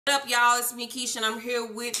What up, y'all? It's me, Keisha, and I'm here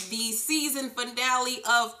with the season finale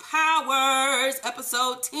of Powers,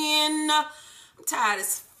 episode 10. I'm tired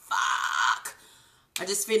as fuck. I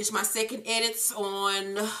just finished my second edits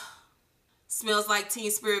on Smells Like Teen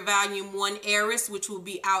Spirit Volume 1 Heiress, which will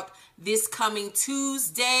be out this coming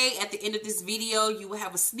Tuesday. At the end of this video, you will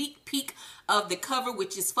have a sneak peek of the cover,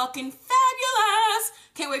 which is fucking fabulous.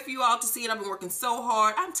 Can't wait for you all to see it. I've been working so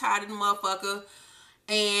hard. I'm tired of the motherfucker.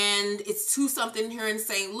 And it's 2-something here in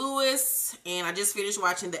St. Louis, and I just finished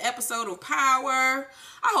watching the episode of Power.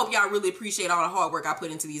 I hope y'all really appreciate all the hard work I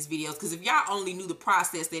put into these videos, because if y'all only knew the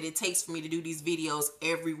process that it takes for me to do these videos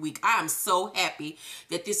every week, I am so happy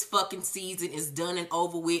that this fucking season is done and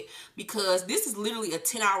over with, because this is literally a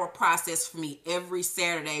 10-hour process for me every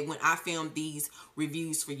Saturday when I film these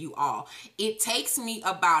reviews for you all. It takes me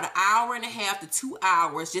about 1.5 hours to 2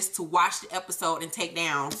 hours just to watch the episode and take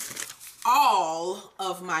down all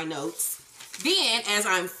of my notes. Then as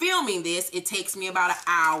I'm filming this, it takes me about 1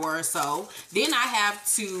 hour or so. Then I have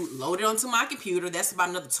to load it onto my computer. That's about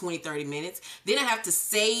another 20-30 minutes. Then I have to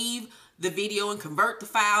save the video and convert the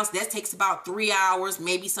files. That takes about 3 hours,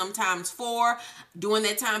 maybe sometimes 4. During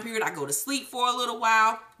that time period, I go to sleep for a little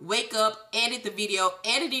while, wake up, edit the video.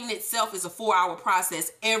 Editing itself is a 4-hour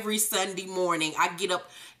process every Sunday morning. I get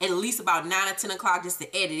up at least about 9 or 10 o'clock just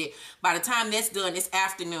to edit it. By the time that's done, it's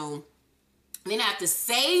afternoon. Then I have to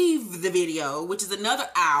save the video, which is another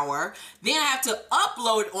hour. Then I have to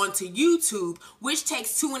upload it onto YouTube, which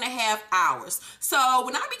takes 2.5 hours. So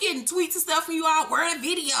when I be getting tweets and stuff from you all, where the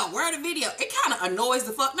video, it kind of annoys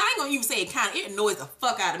the fuck. Now I ain't gonna even say it annoys the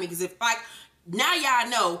fuck out of me, because if like, now y'all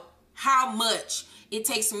know how much it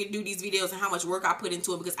takes for me to do these videos and how much work I put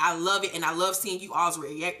into it, because I love it and I love seeing you all's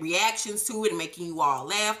reactions to it and making you all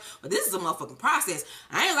laugh. But this is a motherfucking process.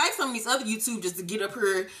 I ain't like some of these other YouTube just to get up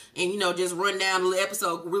here and, you know, just run down the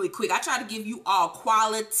episode really quick. I try to give you all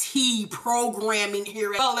quality programming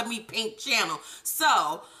here at Let Me Pink channel.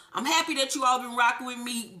 So I'm happy that you all been rocking with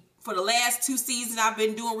me for the last 2 seasons. I've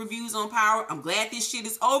been doing reviews on Power. I'm glad this shit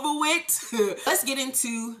is over with. Let's get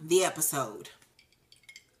into the episode.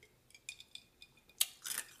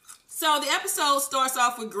 So the episode starts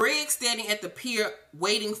off with Greg standing at the pier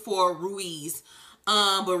waiting for Ruiz.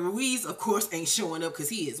 But Ruiz, of course, ain't showing up because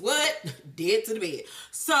he is what? Dead to the bed.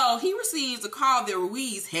 So he receives a call that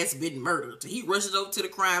Ruiz has been murdered. So he rushes over to the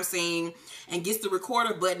crime scene and gets the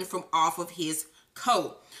recorder button from off of his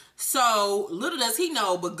coat. So little does he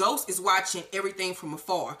know, but Ghost is watching everything from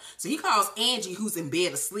afar. So he calls Angie, who's in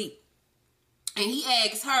bed asleep. And he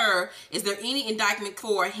asks her, is there any indictment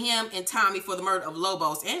for him and Tommy for the murder of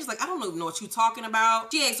Lobos? And she's like, I don't even know what you're talking about.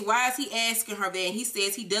 She asks, why is he asking her that? And he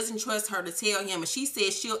says he doesn't trust her to tell him. And she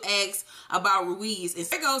says she'll ask about Ruiz. And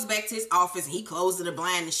he goes back to his office and he closes the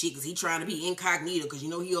blind and shit because he's trying to be incognito, because you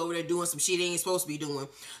know he over there doing some shit he ain't supposed to be doing.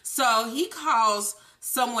 So he calls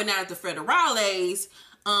someone out at the Federales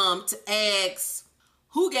to ask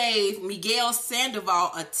who gave Miguel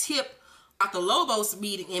Sandoval a tip about the Lobos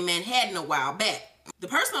meeting in Manhattan a while back. The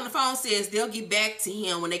person on the phone says they'll get back to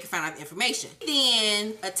him when they can find out the information. He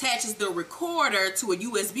then attaches the recorder to a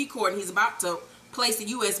USB cord, and he's about to place the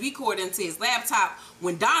USB cord into his laptop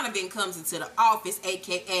when Donovan comes into the office,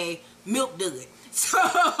 aka Milk Dud.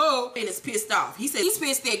 So, and is pissed off. He said he's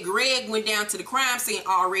pissed that Greg went down to the crime scene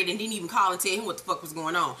already and didn't even call and tell him what the fuck was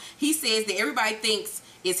going on. He says that everybody thinks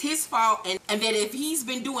it's his fault, and that if he's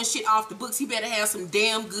been doing shit off the books, he better have some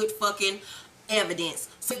damn good fucking evidence.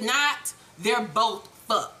 So if not, they're both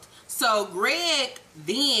fucked. So Greg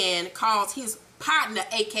then calls his partner,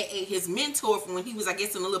 aka his mentor from when he was, I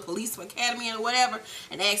guess, in the little police academy or whatever,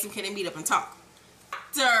 and asks him, can they meet up and talk?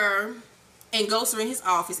 Proctor and Ghost are in his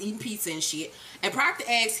office eating pizza and shit, and Proctor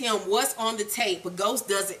asks him what's on the tape, but Ghost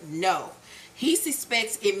doesn't know. He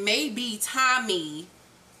suspects it may be Tommy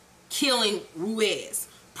killing Ruiz.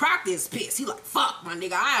 Proctor is pissed. He like, fuck my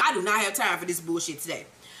nigga, I do not have time for this bullshit today.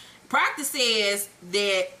 Proctor says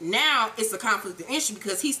that now it's a conflict of interest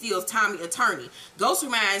because he steals Tommy's attorney. Ghost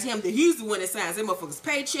reminds him that he's the one that signs that motherfucker's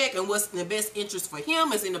paycheck, and what's in the best interest for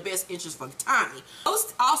him is in the best interest for Tommy.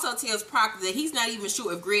 Ghost also tells Proctor that he's not even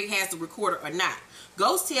sure if Greg has the recorder or not.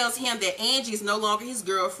 Ghost tells him that Angie is no longer his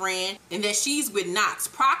girlfriend and that she's with Knox.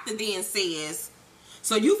 Proctor then says,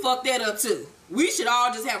 so you fucked that up too. We should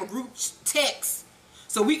all just have a group text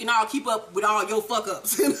so we can all keep up with all your fuck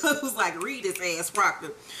ups. And I was like, read this ass,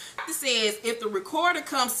 Proctor. Proctor says if the recorder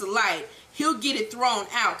comes to light, he'll get it thrown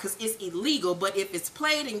out because it's illegal. But if it's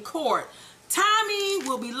played in court, Tommy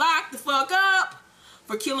will be locked the fuck up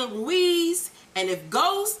for killing Ruiz. And if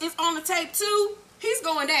Ghost is on the tape too, he's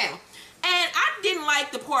going down. And I didn't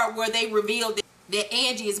like the part where they revealed that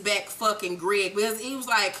Angie is back fucking Greg, because he was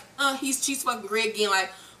like, she's fucking Greg again.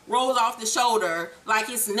 Like, rolls off the shoulder like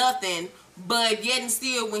it's nothing. But yet and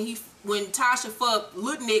still, when Tasha fucked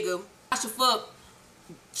little nigga, Tasha fucked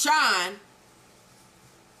Sean,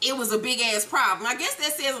 it was a big ass problem. I guess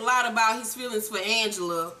that says a lot about his feelings for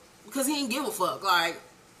Angela, because he didn't give a fuck. Like,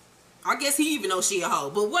 I guess he even knows she a hoe,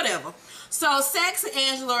 but whatever. So Sax and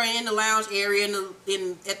Angela are in the lounge area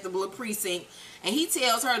at the little precinct, and he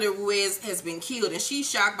tells her that Ruiz has been killed, and she's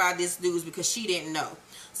shocked by this news because she didn't know.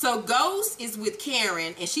 So Ghost is with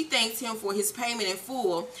Karen, and she thanks him for his payment in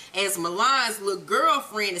full, as Milan's little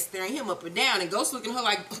girlfriend is staring him up and down, and Ghost looking at her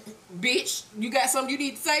like, bitch, you got something you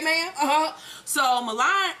need to say, man? So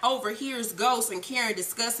Milan overhears Ghost and Karen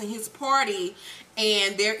discussing his party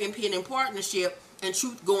and their impending partnership and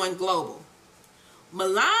Truth going global.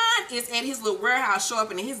 Milan is at his little warehouse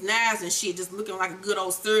sharpening his knives and shit, just looking like a good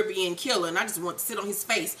old Serbian killer, and I just want to sit on his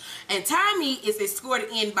face. And Tommy is escorted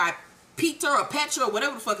in by Peter or Petra or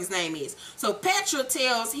whatever the fuck his name is. So Petra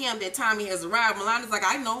tells him that Tommy has arrived. Milan is like,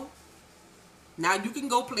 I know. Now you can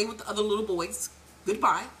go play with the other little boys.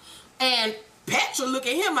 Goodbye. And Petra look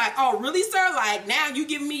at him like, oh, really, sir? Like, now you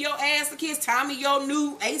giving me your ass to kiss? Tommy, your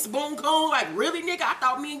new ace boom cone? Like, really, nigga? I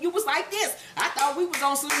thought me and you was like this. I thought we was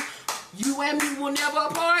on some you and me will never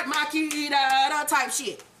apart, my kid, type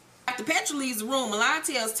shit. After Petra leaves the room, Milan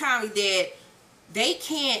tells Tommy that they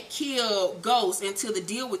can't kill Ghost until the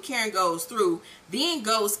deal with Karen goes through. Then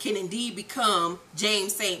Ghost can indeed become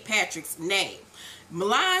James St. Patrick's name.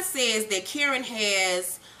 Milan says that Karen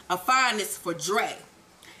has a fondness for Dre.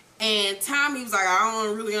 And Tommy was like, I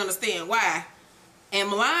don't really understand why. And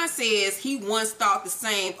Milan says he once thought the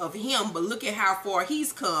same of him, but look at how far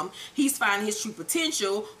he's come. He's finding his true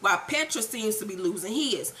potential, while Petra seems to be losing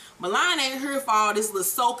his. Milan ain't here for all this little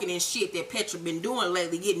soaking and shit that Petra been doing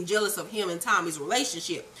lately, getting jealous of him and Tommy's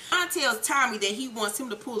relationship. Milan tells Tommy that he wants him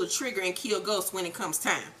to pull the trigger and kill Ghost when it comes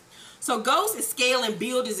time. So Ghost is scaling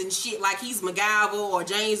buildings and shit like he's MacGyver or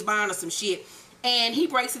James Bond or some shit. And he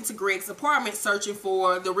breaks into Greg's apartment searching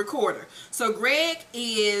for the recorder. So Greg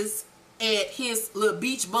is at his little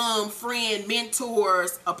beach bum friend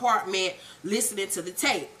mentor's apartment listening to the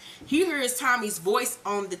tape. He hears Tommy's voice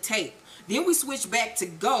on the tape. Then we switch back to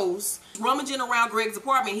Ghost rummaging around Greg's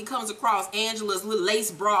apartment. He comes across Angela's little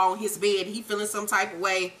lace bra on his bed. He feeling some type of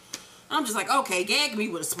way. I'm just like, okay, gag me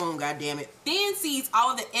with a spoon, goddammit. Then sees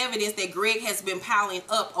all the evidence that Greg has been piling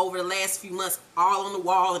up over the last few months, all on the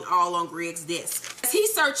wall and all on Greg's desk. As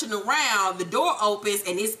he's searching around, the door opens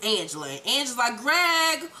and it's Angela. And Angela's like,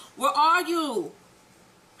 Greg, where are you?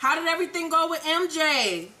 How did everything go with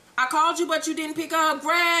MJ? I called you, but you didn't pick up.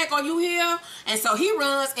 Greg, are you here? And so he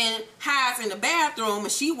runs and hides in the bathroom,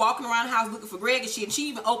 and she walking around the house looking for Greg and shit. And she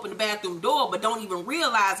even opened the bathroom door, but don't even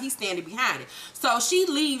realize he's standing behind it. So she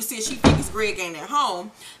leaves since she figures Greg ain't at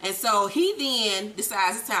home. And so he then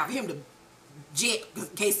decides it's time for him to jet, in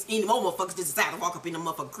case any more motherfuckers just decide to walk up in the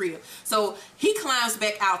motherfucking crib. So he climbs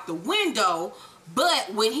back out the window,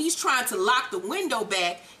 but when he's trying to lock the window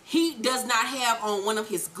back, he does not have on one of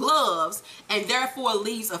his gloves, and therefore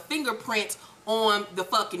leaves a fingerprint on the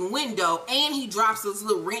fucking window, and he drops his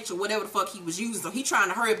little wrench or whatever the fuck he was using. So he trying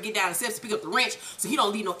to hurry up and get down the steps to pick up the wrench so he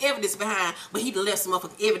don't leave no evidence behind, but he done left some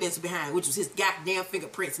motherfucking evidence behind, which was his goddamn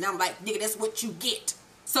fingerprints. And I'm like, nigga, that's what you get.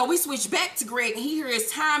 So we switch back to Greg, and he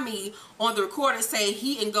hears Tommy on the recorder say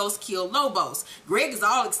he and Ghost killed Lobos. Greg is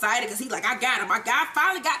all excited because he's like, I got him. I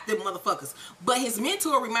finally got them motherfuckers. But his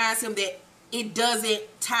mentor reminds him that it doesn't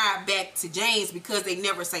tie back to James because they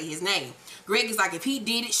never say his name. Greg is like, if he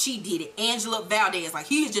did it, she did it. Angela Valdez, like,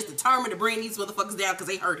 he is just determined to bring these motherfuckers down because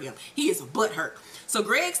they hurt him. He is butthurt. So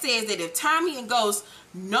Greg says that if Tommy and Ghost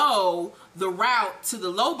know the route to the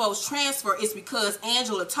Lobos transfer, it's because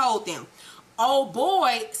Angela told them. Old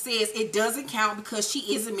boy says it doesn't count because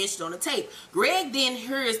she isn't mentioned on the tape. Greg then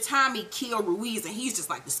hears Tommy kill Ruiz, and he's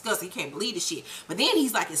just like disgusted. He can't believe this shit. But then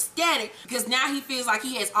he's like ecstatic because now he feels like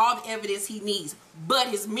he has all the evidence he needs. But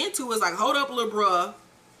his mentor is like, hold up, little bruh.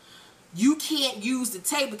 You can't use the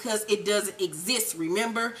tape because it doesn't exist,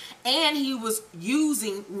 remember? And he was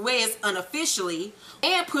using Ruiz unofficially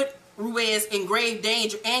and put Ruiz in grave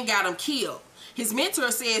danger and got him killed. His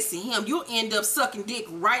mentor says to him, you'll end up sucking dick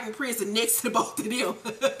right in prison next to both of them.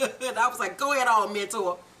 And I was like, go ahead on,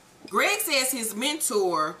 mentor. Greg says his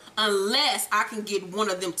mentor, unless I can get one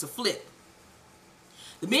of them to flip.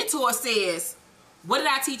 The mentor says, what did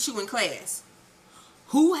I teach you in class?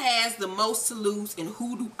 Who has the most to lose and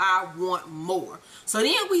who do I want more? So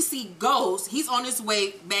then we see Ghost. He's on his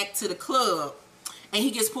way back to the club, and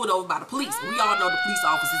he gets pulled over by the police. We all know the police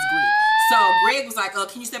officer's Greg. So Greg was like,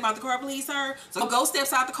 can you step out the car, please, sir? So Ghost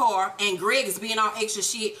steps out the car, and Greg is being all extra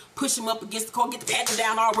shit, push him up against the car, get the patting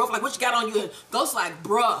down all rough, like, what you got on you? And Ghost like,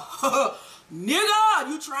 bruh, nigga,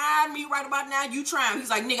 you trying me right about now? You trying? He's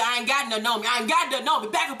like, nigga, I ain't got nothing on me. I ain't got nothing on me.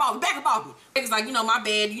 Back up off me. Back up off me. Greg's like, you know, my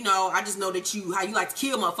bad. You know, I just know that how you like to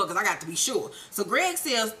kill motherfuckers. I got to be sure. So Greg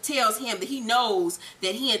tells him that he knows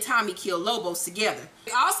that he and Tommy killed Lobos together.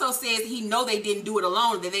 He also says that he know they didn't do it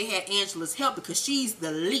alone, that they had Angela's help because she's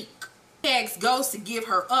the leak. He asks Ghost to give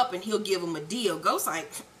her up and he'll give him a deal. Ghost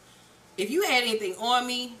like, if you had anything on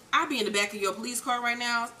me, I'd be in the back of your police car right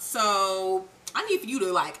now. So I need for you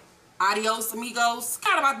to like, adios amigos.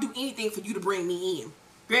 I'm not about to do anything for you to bring me in.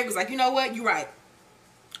 Greg was like, you know what? You're right.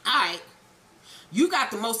 Alright. You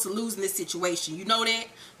got the most to lose in this situation. You know that?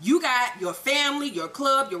 You got your family, your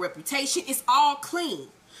club, your reputation. It's all clean.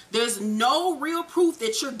 There's no real proof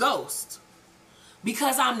that you're Ghost.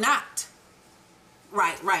 Because I'm not.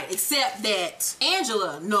 Right. Except that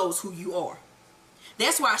Angela knows who you are.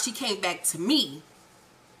 That's why she came back to me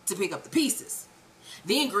to pick up the pieces.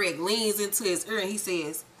 Then Greg leans into his ear and he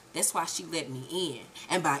says, that's why she let me in.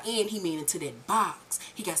 And by in, he mean into that box.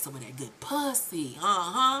 He got some of that good pussy.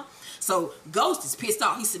 So Ghost is pissed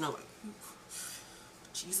off. He's sitting there like,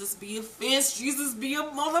 Jesus be a fence. Jesus be a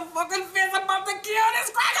motherfucking fence. I'm about to kill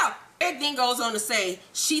this cracker. Greg then goes on to say,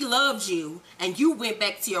 she loved you and you went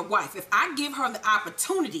back to your wife. If I give her the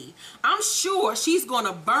opportunity, I'm sure she's going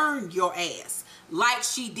to burn your ass like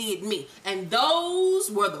she did me. And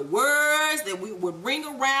those were the words that we would ring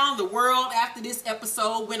around the world after this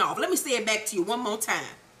episode went off. Let me say it back to you one more time.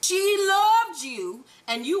 She loved you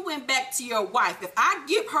and you went back to your wife. If I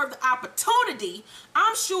give her the opportunity,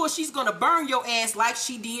 I'm sure she's going to burn your ass like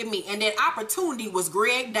she did me. And that opportunity was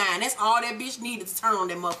Greg dying. That's all that bitch needed to turn on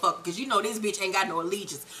that motherfucker. Because you know this bitch ain't got no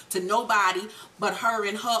allegiance to nobody but her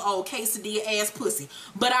and her old quesadilla ass pussy.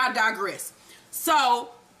 But I digress. So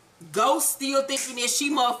Ghost still thinking that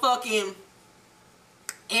she motherfucking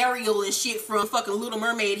Ariel and shit from fucking Little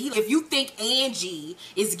Mermaid. If you think Angie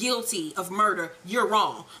is guilty of murder, you're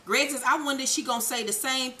wrong. Greg says, I wonder if she gonna say the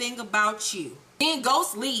same thing about you. Then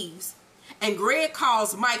Ghost leaves and Greg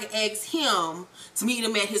calls Mike and asks him to meet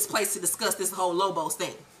him at his place to discuss this whole Lobos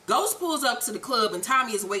thing. Ghost pulls up to the club and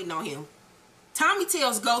Tommy is waiting on him. Tommy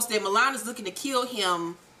tells Ghost that Milan is looking to kill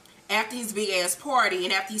him after his big ass party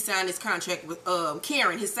and after he signed his contract with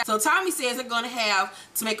Karen. So Tommy says they're gonna have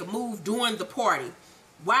to make a move during the party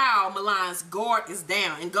while Milan's guard is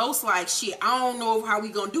down. And Ghost like, shit, I don't know how we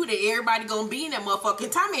gonna do that. Everybody gonna be in that motherfucker.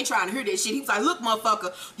 And Tommy ain't trying to hear that shit. He was like, look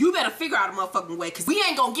motherfucker, you better figure out a motherfucking way because we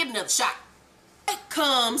ain't gonna get another shot. Mike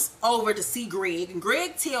comes over to see Greg and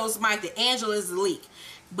Greg tells Mike that Angela is the leak.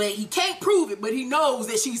 But he can't prove it, but he knows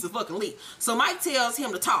that she's the fucking leak. So Mike tells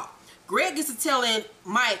him to talk. Greg gets to telling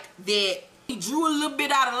Mike that he drew a little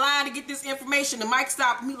bit out of line to get this information, and Mike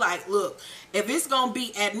stopped me like, look, if it's gonna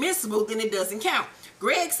be admissible, then it doesn't count.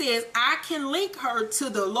 Greg says, I can link her to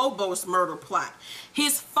the Lobos murder plot.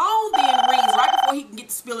 His phone then rings right before he can get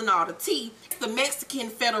to spilling all the tea. The Mexican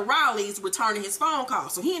federales returning his phone call.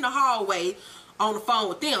 So he in the hallway on the phone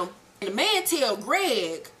with them. And the man tell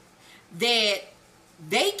Greg that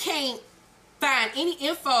they can't find any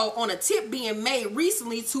info on a tip being made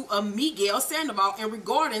recently to a Miguel Sandoval in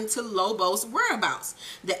regarding to Lobos' whereabouts.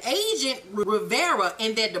 The agent Rivera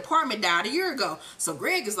in that department died a year ago. So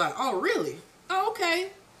Greg is like, oh really? Oh,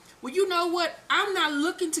 okay. Well, you know what? I'm not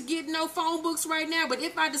looking to get no phone books right now, but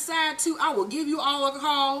if I decide to, I will give you all a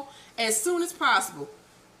call as soon as possible.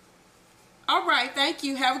 All right, thank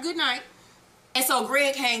you. Have a good night. And so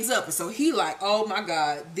Greg hangs up, and so he like, oh my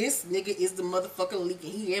God, this nigga is the motherfucker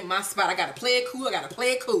leaking. He in my spot. I gotta play it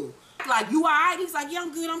cool. Like, you alright? He's like, yeah,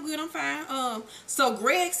 I'm good, I'm fine. So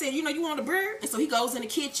Greg said, you know, you want a beer? And so he goes in the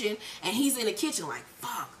kitchen, and he's in the kitchen like,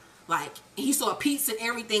 fuck. Like, he saw pizza and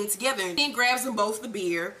everything together, and then grabs them both the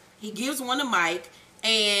beer. He gives one to Mike,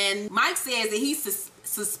 and Mike says that he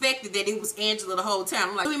suspected that it was Angela the whole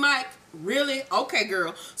time. I'm like, really, Mike? Really? Okay,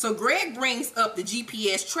 girl. So Greg brings up the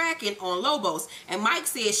GPS tracking on Lobos, and Mike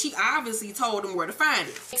says she obviously told him where to find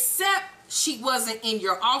it. Except she wasn't in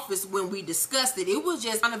your office when we discussed it. It was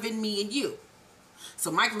just Donovan, me, and you. So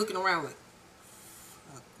Mike looking around like,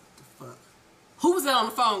 what the fuck? Who was that on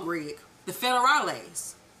the phone, Greg? The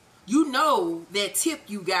federales. You know that tip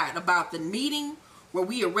you got about the meeting where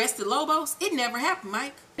we arrested Lobos? It never happened,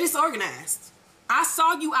 Mike. It's organized. I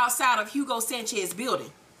saw you outside of Hugo Sanchez's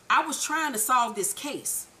building. I was trying to solve this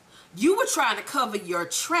case. You were trying to cover your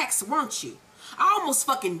tracks, weren't you? I almost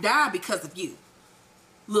fucking died because of you.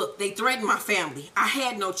 Look, they threatened my family. I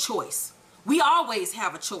had no choice. We always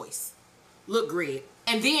have a choice. Look, Greg.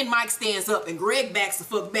 And then Mike stands up and Greg backs the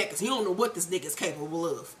fuck back because he don't know what this nigga's capable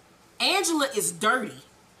of. Angela is dirty.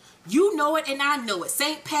 You know it and I know it.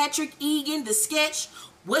 St. Patrick, Egan, the sketch,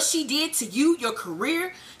 what she did to you, your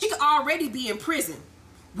career, she could already be in prison.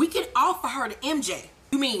 We can offer her to MJ.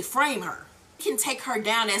 You mean frame her. We can take her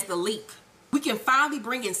down as the leak. We can finally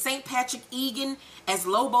bring in St. Patrick Egan as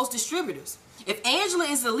Lobo's distributors. If Angela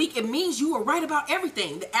is the leak, it means you were right about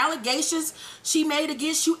everything. The allegations she made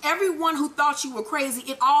against you, everyone who thought you were crazy,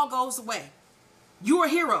 it all goes away. You're a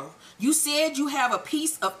hero. You said you have a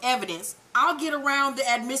piece of evidence. I'll get around the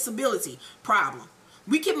admissibility problem.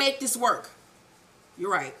 We can make this work.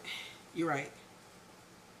 You're right. You're right.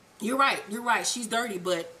 You're right. You're right. She's dirty,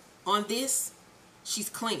 but on this, she's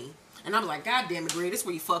clean. And I'm like, God damn it, Greg, this is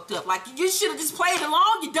where you fucked up. Like, you should have just played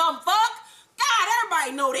along, you dumb fuck. God,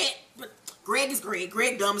 everybody know that. But Greg is Greg.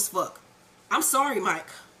 Greg dumb as fuck. I'm sorry, Mike.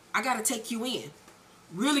 I gotta take you in.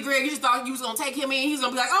 Really, Greg, you just thought you was gonna take him in? He's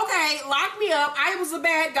gonna be like, okay, lock me up. I was a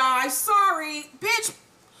bad guy. Sorry. Bitch,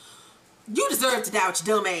 you deserve to die with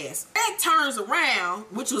your dumb ass. Greg turns around,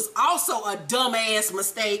 which was also a dumb ass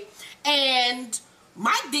mistake, and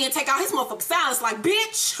Mike then take out his motherfucking silence like,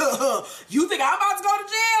 bitch, you think I'm about to go to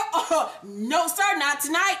jail? No, sir, not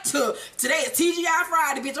tonight. Today is TGI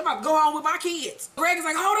Friday, bitch. I'm about to go home with my kids. Greg is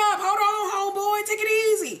like, hold on, homeboy. Take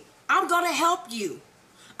it easy. I'm going to help you.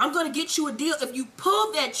 I'm going to get you a deal. If you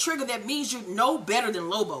pull that trigger, that means you're no better than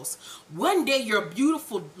Lobos. One day your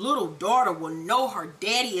beautiful little daughter will know her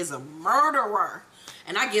daddy is a murderer.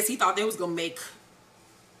 And I guess he thought they was going to make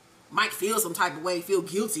Mike feel some type of way, feel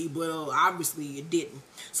guilty, but obviously it didn't.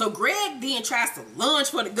 So Greg then tries to lunge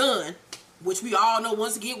for the gun, which we all know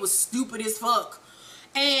once again was stupid as fuck.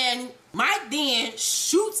 And Mike then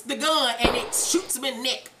shoots the gun and it shoots him in the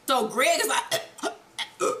neck. So Greg is like,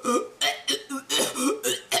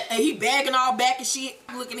 and he bagging all back and shit.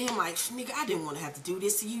 I'm looking at him like, nigga, I didn't want to have to do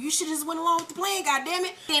this to you. You should just went along with the plan,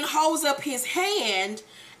 goddammit. Then holds up his hand,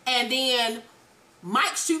 and then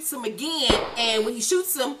Mike shoots him again, and when he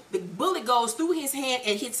shoots him, the bullet goes through his hand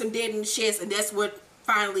and hits him dead in the chest, and that's what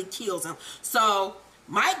finally kills him. So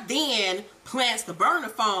Mike then plants the burner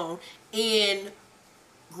phone in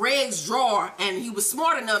Greg's drawer, and he was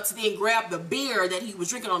smart enough to then grab the beer that he was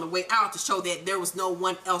drinking on the way out to show that there was no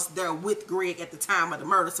one else there with Greg at the time of the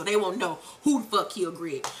murder, so they won't know who the fuck killed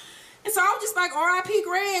Greg. And so I was just like, R.I.P.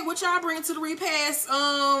 Greg, what y'all bring to the repast?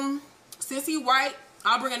 Since he white,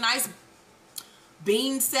 I'll bring a nice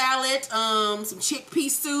bean salad, some chickpea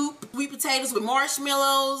soup, sweet potatoes with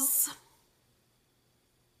marshmallows,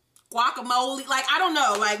 guacamole, like, I don't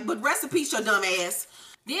know, like, but rest in peace, your dumb ass.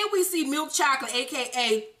 Then we see Milk Chocolate,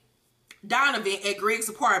 aka Donovan, at Greg's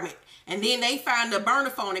apartment, and then they find the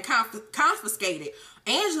burner phone and confiscate it.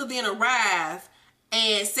 Angela then arrived,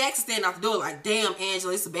 and Sax is standing out the door like, damn,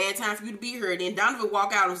 Angela, it's a bad time for you to be here. And then Donovan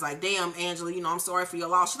walk out and was like, damn, Angela, you know, I'm sorry for your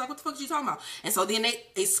loss. She's like, what the fuck are you talking about? And so then they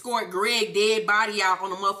escort Greg dead body out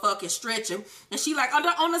on a motherfucking stretcher. And she like, I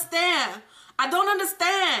don't understand. I don't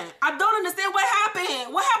understand. I don't understand what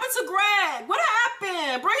happened. What happened to Greg? What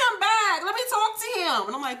happened? Bring him back. Let me talk to him.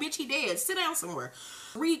 And I'm like, bitch, he dead. Sit down somewhere.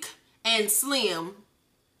 Reek and Slim,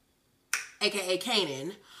 aka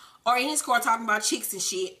Kanan, are in his car talking about chicks and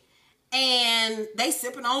shit. And they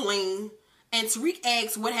sipping on lean. And Tariq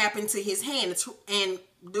asks what happened to his hand. And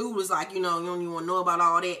dude was like, you know, you don't even want to know about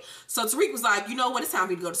all that. So Tariq was like, you know what? It's time for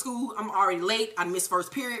me to go to school. I'm already late. I missed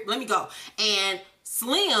first period. Let me go. And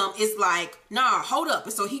Slim is like, nah, hold up.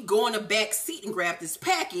 And so he go in the back seat and grab this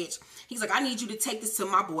package. He's like, I need you to take this to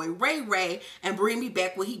my boy Ray Ray and bring me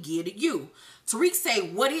back what he give to you. Tariq say,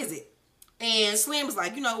 what is it? And Slim was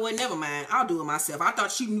like, you know what? Never mind. I'll do it myself. I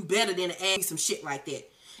thought you knew better than to ask me some shit like that.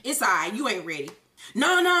 It's all right. You ain't ready. No.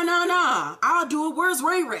 I'll do it. Where's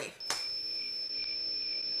Ray Ray?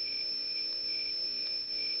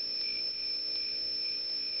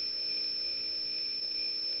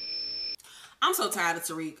 I'm so tired of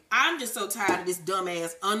Tariq. I'm just so tired of this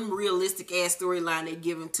dumbass, unrealistic ass storyline they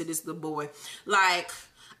giving to this little boy. Like,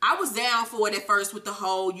 I was down for it at first with the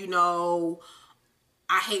whole, you know,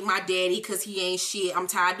 I hate my daddy because he ain't shit. I'm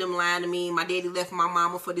tired of them lying to me. My daddy left my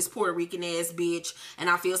mama for this Puerto Rican ass bitch. And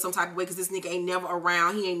I feel some type of way because this nigga ain't never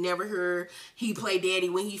around. He ain't never heard he play daddy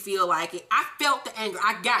when he feel like it. I felt the anger.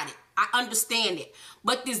 I got it. I understand it.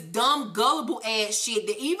 But this dumb, gullible ass shit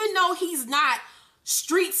that even though he's not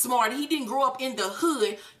street smart, he didn't grow up in the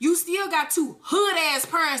hood, you still got two hood ass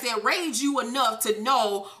parents that raised you enough to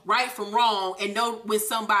know right from wrong and know when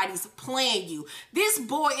somebody's playing you. This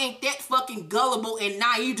boy ain't that fucking gullible and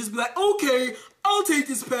naive. Just be like, okay, I'll take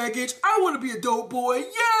this package. I want to be a dope boy. Yay!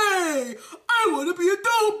 I want to be a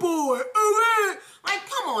dope boy. Okay. Like,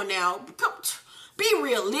 come on now. Be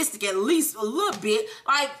realistic at least a little bit.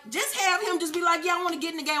 Like, just have him just be like, yeah, I want to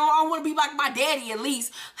get in the game. I want to be like my daddy at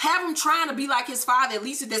least. Have him trying to be like his father. At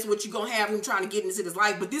least if that's what you're going to have him trying to get into his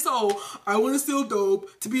life. But this whole, I want to sell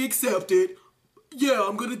dope to be accepted. yeah,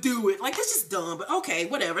 I'm gonna do it. Like, that's just dumb, but okay,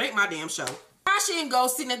 whatever. It ain't my damn show. Tasha and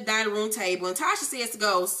Ghost sitting at the dining room table, and Tasha says to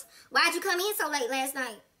Ghost, why'd you come in so late last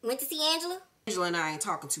night? Went to see Angela? Angela and I ain't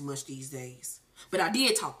talking too much these days. But I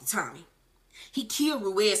did talk to Tommy. He killed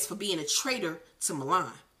Ruiz for being a traitor to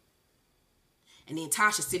Milan. And then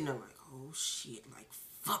Tasha sitting there like, oh shit, like,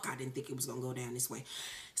 fuck, I didn't think it was gonna go down this way.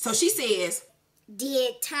 So she says,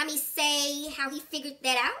 did Tommy say how he figured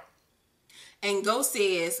that out? And Ghost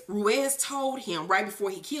says, Ruiz told him right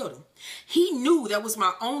before he killed him. He knew that was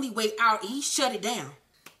my only way out, and he shut it down.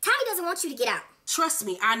 Tommy doesn't want you to get out. Trust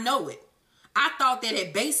me, I know it. I thought that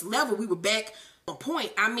at base level, we were back on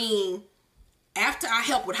point. I mean, after I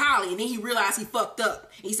helped with Holly, and then he realized he fucked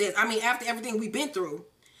up. He says, I mean, after everything we've been through,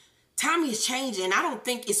 Tommy is changing, and I don't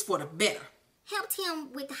think it's for the better. Helped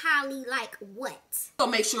him with Holly like what? Go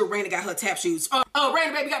make sure Raina got her tap shoes.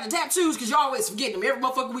 Raina baby got the tap shoes because you always forget them. Every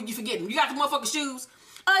motherfucking week you forget them. You got the motherfucking shoes?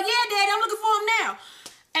 Yeah, Daddy, I'm looking for them now.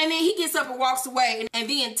 And then he gets up and walks away. And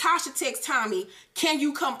then Tasha texts Tommy, can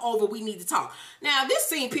you come over? We need to talk. Now, this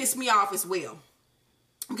scene pissed me off as well.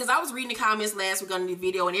 Because I was reading the comments last week on the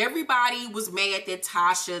video, and everybody was mad that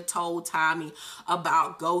Tasha told Tommy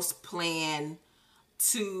about Ghost's plan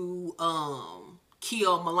to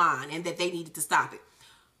kill Milan and that they needed to stop it.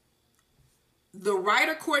 The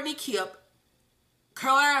writer Courtney Kip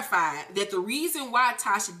clarified that the reason why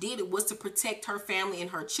Tasha did it was to protect her family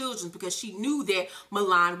and her children, because she knew that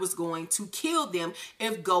Milan was going to kill them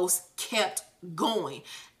if Ghost kept going.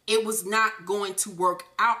 It was not going to work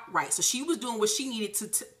out right. So she was doing what she needed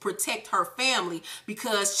to protect her family,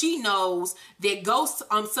 because she knows that ghosts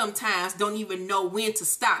sometimes don't even know when to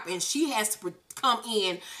stop, and she has to come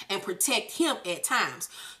in and protect him at times.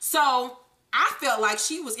 So I felt like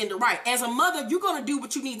she was in the right. As a mother, you're going to do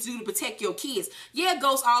what you need to do to protect your kids. Yeah,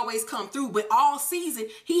 ghosts always come through, but all season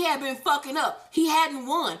he had been fucking up. He hadn't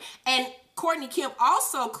won. And Courtney Kemp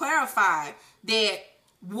also clarified that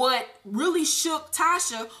what really shook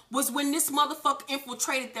Tasha was when this motherfucker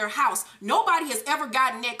infiltrated their house. Nobody has ever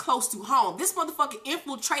gotten that close to home. This motherfucker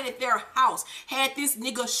infiltrated their house, had this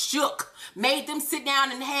nigga shook, made them sit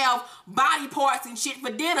down and have body parts and shit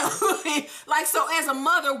for dinner. Like, so as a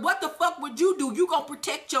mother, what the fuck would you do? You gonna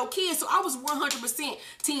protect your kids. So I was 100%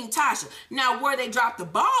 team Tasha. Now, where they dropped the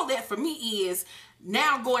ball at for me is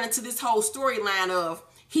now going into this whole storyline of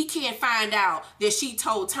he can't find out that she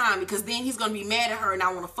told Tommy, because then he's going to be mad at her and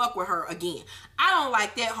I want to fuck with her again. I don't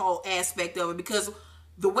like that whole aspect of it, because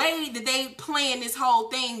the way that they playing this whole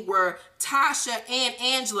thing where Tasha and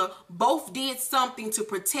Angela both did something to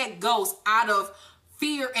protect Ghost out of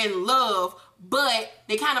fear and love, but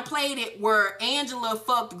they kind of played it where Angela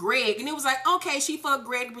fucked Greg, and it was like, okay, she fucked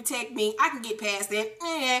Greg to protect me. I can get past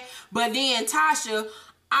that. But then Tasha,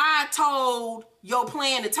 I told your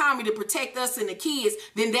plan to Tommy to protect us and the kids,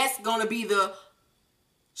 then that's going to be the,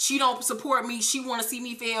 she don't support me, she want to see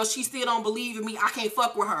me fail, she still don't believe in me, I can't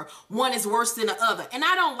fuck with her. One is worse than the other. And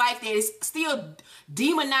I don't like that. It's still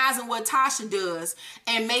demonizing what Tasha does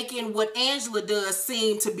and making what Angela does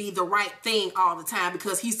seem to be the right thing all the time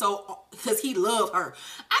because he loved her.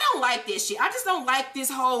 I don't like this shit. I just don't like this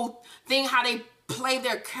whole thing, how they play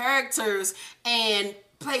their characters and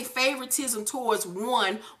play favoritism towards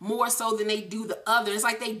one more so than they do the other. It's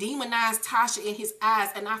like they demonize Tasha in his eyes,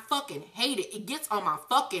 and I fucking hate it. It gets on my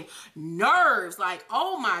fucking nerves. Like,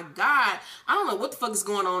 oh my God. I don't know what the fuck is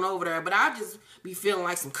going on over there, but I just be feeling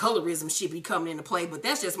like some colorism shit be coming into play, but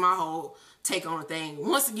that's just my whole take on the thing.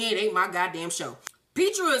 Once again, it ain't my goddamn show.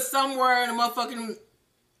 Petra is somewhere in the motherfucking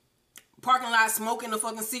parking lot smoking a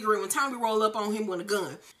fucking cigarette when Tommy roll up on him with a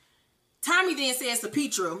gun. Tommy then says to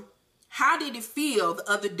Petra, how did it feel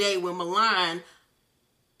the other day when Milan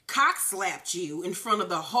cock-slapped you in front of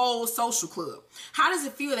the whole social club? How does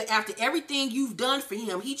it feel that after everything you've done for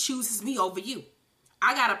him, he chooses me over you?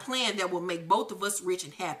 I got a plan that will make both of us rich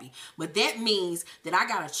and happy, but that means that I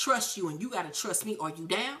got to trust you and you got to trust me. Are you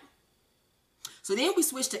down? So then we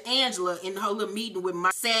switch to Angela in her little meeting with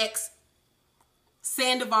my Sachs,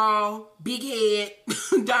 Sandoval, Big Head,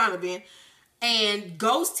 Donovan, and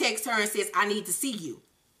Ghost texts her and says, I need to see you.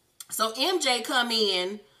 So MJ come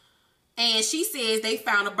in and she says they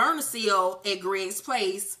found a burner seal at Greg's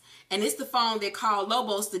place, and it's the phone that called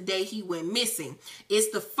Lobos the day he went missing.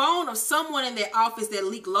 It's the phone of someone in their office that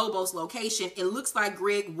leaked Lobos' location. It looks like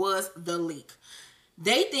Greg was the leak.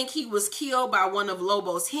 They think he was killed by one of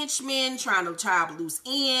Lobos' henchmen trying to tie up loose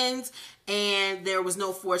ends, and there was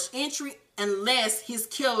no forced entry unless his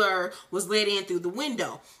killer was let in through the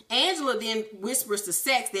window. Angela then whispers to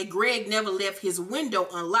Sachs that Greg never left his window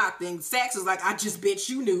unlocked, and Sachs is like, I just bet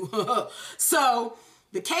you knew. So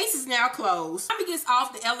The case is now closed. Tommy gets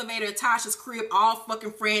off the elevator at Tasha's crib all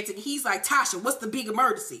fucking frantic. He's like, Tasha, what's the big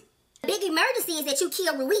emergency? The big emergency is that you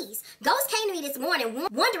killed Ruiz. Ghost came to me this morning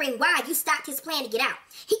wondering why you stopped his plan to get out.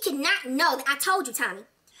 He cannot know that I told you, Tommy.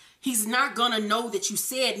 He's not gonna know that you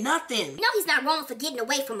said nothing. No, he's not wrong for getting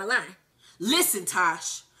away from Milan. Listen,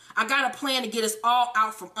 Tosh. I got a plan to get us all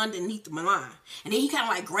out from underneath the Milan. And then he kind of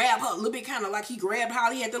like grabbed her a little bit, kind of like he grabbed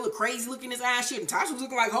Holly. He had that little crazy look in his eye and shit. And Tasha was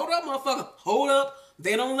looking like, hold up, motherfucker. Hold up.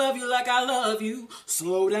 They don't love you like I love you.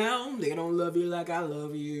 Slow down. They don't love you like I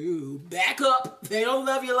love you. Back up. They don't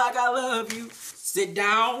love you like I love you. Sit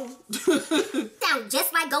down. Sound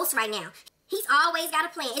just like Ghost right now. He's always got a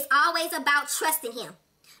plan. It's always about trusting him.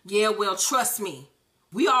 Yeah, well, trust me.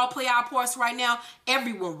 We all play our parts right now.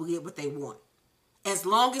 Everyone will get what they want. As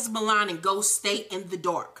long as Milan and Ghost stay in the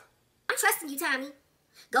dark. I'm trusting you, Tommy.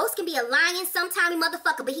 Ghost can be a lying, sometimey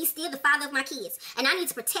motherfucker, but he's still the father of my kids. And I need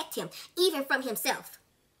to protect him, even from himself.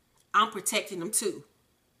 I'm protecting him too.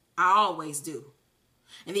 I always do.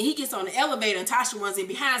 And then he gets on the elevator and Tasha runs in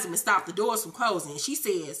behind him and stops the doors from closing. And she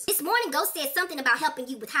says, this morning Ghost said something about helping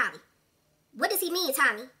you with Holly. What does he mean,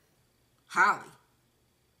 Tommy? Holly?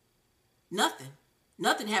 Nothing.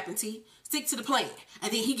 Nothing happened, T. Stick to the plan.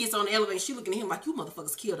 And then he gets on the elevator. She looking at him like, you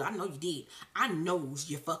motherfuckers killed her. I know you did. I knows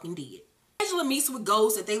you fucking did. Angela meets with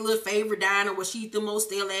Ghost at their little favorite diner where she eat the most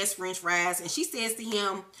stale-ass french fries. And she says to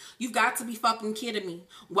him, you've got to be fucking kidding me.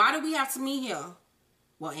 Why do we have to meet here?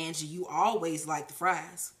 Well, Angie, you always like the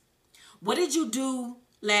fries. What did you do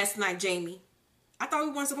last night, Jamie? I thought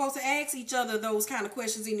we weren't supposed to ask each other those kind of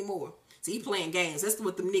questions anymore. See, he playing games. That's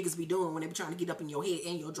what them niggas be doing when they be trying to get up in your head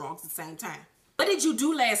and your drawers at the same time. What did you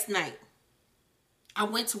do last night? I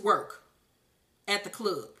went to work at the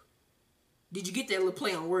club. Did you get that little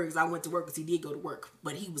play on words? I went to work because he did go to work.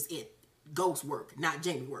 But he was at Ghost work, not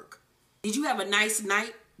Jamie work. Did you have a nice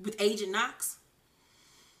night with Agent Knox?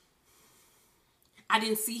 I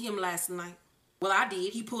didn't see him last night. Well, I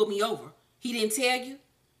did. He pulled me over. He didn't tell you?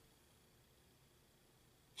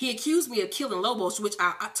 He accused me of killing Lobos, which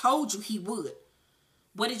I told you he would.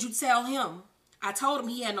 What did you tell him? I told him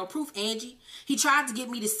he had no proof, Angie. He tried to get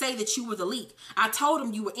me to say that you were the leak. I told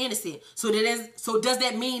him you were innocent. So does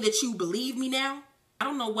that mean that you believe me now? I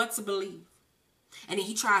don't know what to believe. And then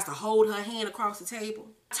he tries to hold her hand across the table.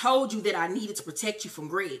 I told you that I needed to protect you from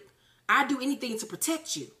Greg. I'd do anything to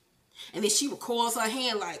protect you. And then she recoils her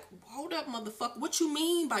hand like, hold up, motherfucker. What you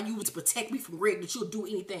mean by you would protect me from Greg, that you'll do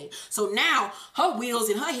anything? So now her wheels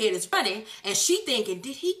in her head is running and she thinking,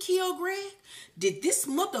 did he kill Greg? Did this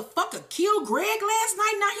motherfucker kill Greg last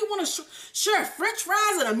night? Now he want to share french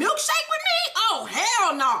fries and a milkshake with me? Oh,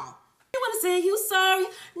 hell no. You want to say you sorry.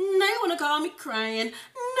 Now you want to call me crying. Now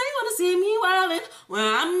you want to see me wildin'.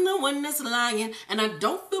 Well, I'm the one that's lying. And I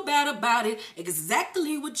don't feel bad about it.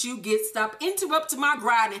 Exactly what you get. Stop interrupting my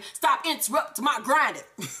grinding. Stop interrupting my grinding.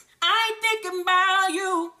 I ain't thinking about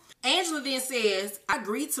you. Angela then says, I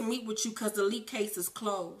agreed to meet with you because the leak case is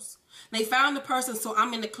closed. They found the person, so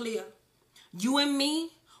I'm in the clear. You and me,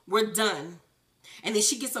 we're done. And then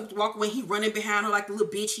she gets up to walk away. He running behind her like the little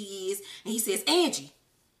bitch he is. And he says, Angie,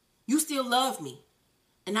 you still love me.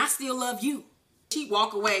 And I still love you. She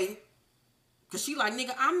walk away. Because she like,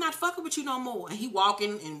 nigga, I'm not fucking with you no more. And he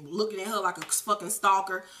walking and looking at her like a fucking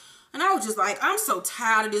stalker. And I was just like, I'm so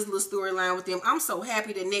tired of this little storyline with them. I'm so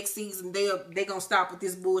happy that next season they gonna stop with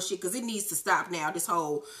this bullshit. Because it needs to stop now. This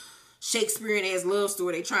whole Shakespearean-ass love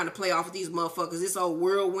story they trying to play off of these motherfuckers. This old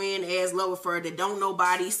whirlwind-ass love affair that don't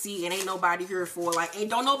nobody see and ain't nobody here for. Like, ain't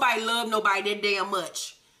don't nobody love nobody that damn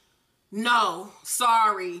much. No.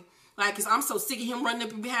 Sorry. Like, cause I'm so sick of him running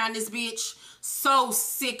up behind this bitch. So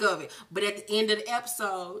sick of it. But at the end of the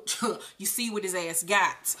episode, you see what his ass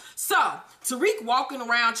got. So, Tariq walking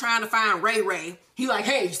around trying to find Ray Ray. He like,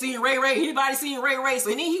 hey, you seen Ray Ray? Anybody seen Ray Ray? So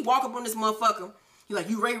then he walk up on this motherfucker. He like,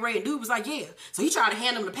 you Ray Ray? And dude was like, yeah. So he tried to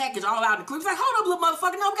hand him the package all out in the clip. He's like, hold up, little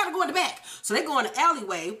motherfucker. No, we gotta go in the back. So they go in the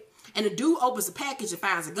alleyway. And the dude opens the package and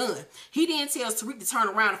finds a gun. He then tells Tariq to turn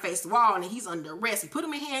around and face the wall, and then he's under arrest. He put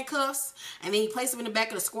him in handcuffs, and then he placed him in the back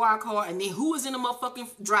of the squad car, and then who is in the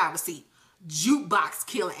motherfucking driver's seat? Jukebox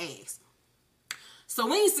killing ass. So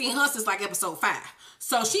we ain't seen her since like episode 5.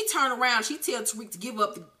 So she turned around, she tells Tariq to give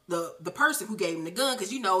up the person who gave him the gun,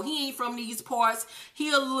 because you know he ain't from these parts.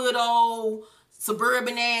 He a little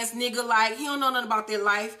suburban ass nigga, like he don't know nothing about their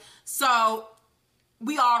life. So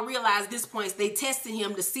we all realize at this point they tested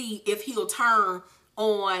him to see if he'll turn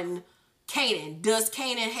on Kanan. Does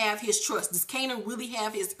Kanan have his trust? Does Kanan really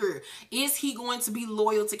have his ear? Is he going to be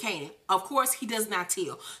loyal to Kanan? Of course, he does not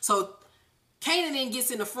tell. So Kanan then gets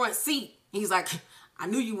in the front seat. He's like, I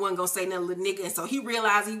knew you wasn't gonna say nothing, little nigga. And so he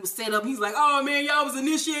realized he was set up. He's like, oh man, y'all was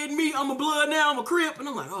initiating me. I'm a blood now, I'm a Crip. And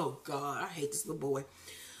I'm like, oh God, I hate this little boy.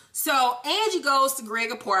 So Angie goes to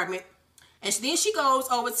Greg's apartment, and then she goes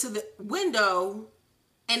over to the window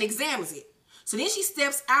and examines it. So then she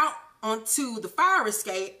steps out onto the fire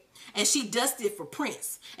escape, and she dusts it for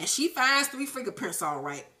prints. And she finds 3 fingerprints all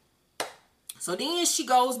right. So then she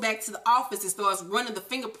goes back to the office and starts running the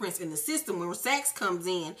fingerprints in the system when Sax comes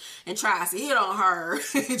in and tries to hit on her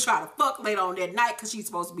and try to fuck later on that night because she's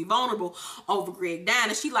supposed to be vulnerable over Greg dying.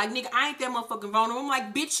 And she like, nigga, I ain't that motherfucking vulnerable. I'm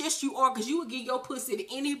like, bitch, yes you are, because you would give your pussy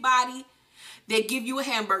to anybody that give you a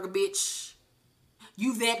hamburger, bitch.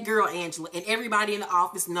 You that girl, Angela. And everybody in the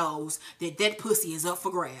office knows that that pussy is up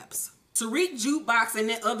for grabs. Tariq, Jukebox, and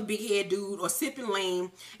that other big head dude are sipping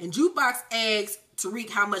lame, and Jukebox asks Tariq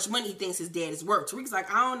how much money he thinks his dad is worth. Tariq's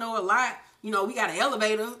like, I don't know a lot. You know, we got an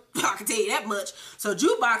elevator. I can tell you that much. So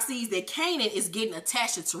Jukebox sees that Kanan is getting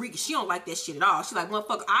attached to Tariq. She don't like that shit at all. She's like,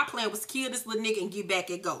 motherfucker, our plan was to kill this little nigga and get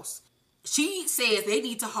back at Ghost. She says they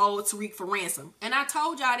need to hold Tariq for ransom. And I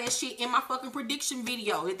told y'all that shit in my fucking prediction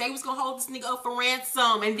video, that they was gonna hold this nigga up for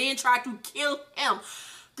ransom and then try to kill him.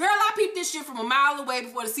 Girl, I peeped this shit from a mile away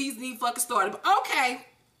before the season even fucking started. But okay,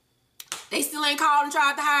 they still ain't called and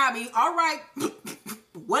tried to hire me. All right,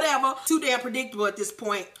 whatever. Too damn predictable at this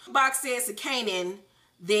point. Box says to Kanan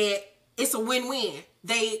that it's a win-win.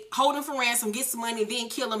 They hold him for ransom, get some money, then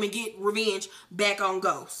kill him and get revenge back on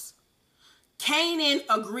Ghost. Kanan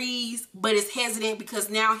agrees, but is hesitant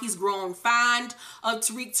because now he's grown fond of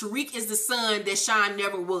Tariq. Tariq is the son that Sean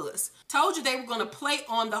never was. Told you they were going to play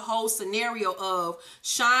on the whole scenario of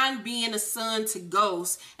Sean being a son to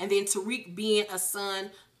Ghost and then Tariq being a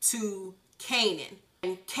son to Kanan.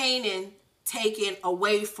 And Kanan taking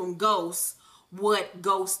away from Ghost what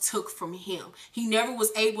Ghost took from him. He never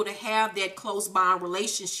was able to have that close bond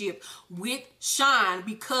relationship with Sean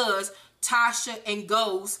because Tasha and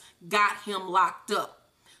Ghost got him locked up.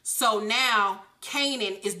 So now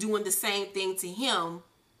Kanan is doing the same thing to him,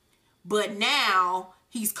 but now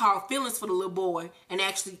he's caught feelings for the little boy and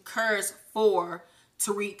actually cares for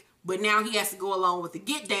Tariq, but now he has to go along with the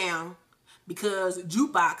get down because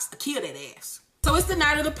Jukebox killed that ass. So it's the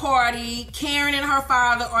night of the party. Karen and her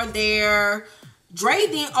father are there. Dre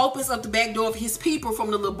then opens up the back door of his people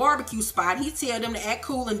from the little barbecue spot. He tells them to act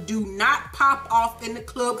cool and do not pop off in the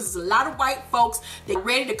club because there's a lot of white folks that are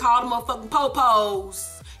ready to call them motherfucking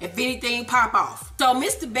popos if anything pop off. So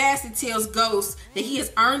Mr. Bassett tells Ghost that he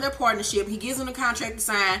has earned their partnership. He gives him the contract to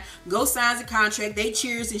sign. Ghost signs the contract. They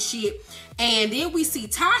cheers and shit. And then we see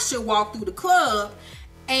Tasha walk through the club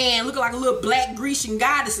and looking like a little black Grecian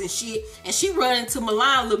goddess and shit. And she run into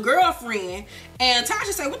Milan's little girlfriend. And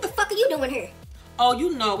Tasha say, what the fuck are you doing here? Oh,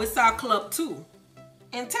 you know, it's our club too.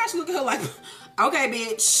 And Tasha look at her like, okay,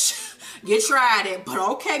 bitch, you tried it, but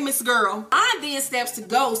okay, Miss Girl. I then steps to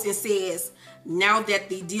Ghost and says, now that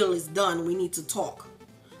the deal is done, we need to talk.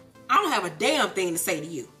 I don't have a damn thing to say to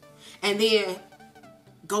you. And then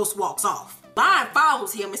Ghost walks off. Lion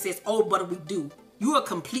follows him and says, oh, but we do. You are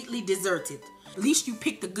completely deserted. At least you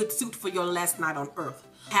picked a good suit for your last night on Earth.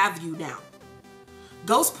 Have you now?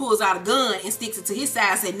 Ghost pulls out a gun and sticks it to his side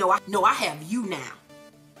and said, no, I have you now.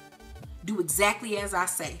 Do exactly as I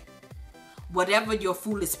say. Whatever your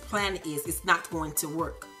foolish plan is, it's not going to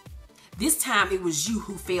work. This time it was you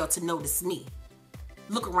who failed to notice me.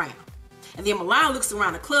 Look around. And then Milan looks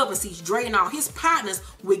around the club and sees Dre and all his partners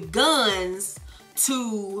with guns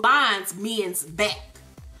to Milan's men's back.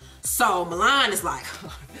 So Milan is like,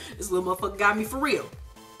 this little motherfucker got me for real.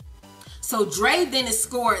 So Dre then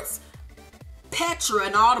escorts Petra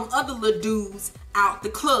and all them other little dudes out the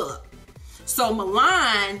club. So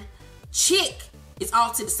Milan chick is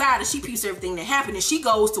off to the side and she peeps everything that happened and she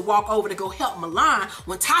goes to walk over to go help Milan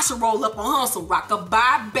when Tasha roll up on her some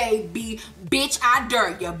rock-a-bye baby. Bitch, I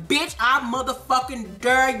dare you. Bitch, I motherfucking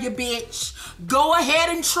dare you, bitch. Go ahead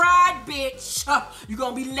and try it, bitch. You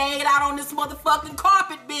gonna be laid out on this motherfucking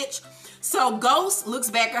carpet, bitch. So Ghost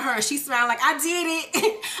looks back at her and she smiles like, I did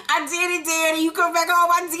it. I did it, Daddy. You come back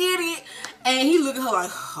home, I did it. And he look at her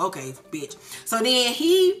like, okay, bitch. So then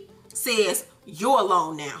he says, you're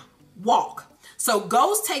alone now. Walk. So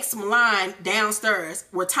Ghost takes Milan downstairs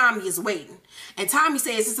where Tommy is waiting. And Tommy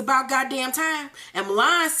says, it's about goddamn time. And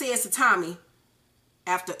Milan says to Tommy,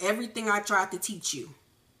 after everything I tried to teach you.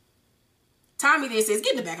 Tommy then says,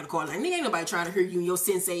 get in the back of the car. Like, nigga, ain't nobody trying to hear you and your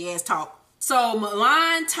sensei ass talk. So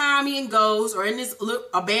Milan, Tommy, and Ghost are in this little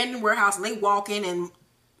abandoned warehouse and they walk in and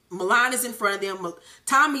Milan is in front of them.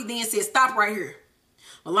 Tommy then says, stop right here.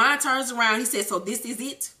 Milan turns around. He says, so this is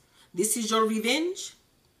it? This is your revenge?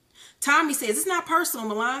 Tommy says, it's not personal,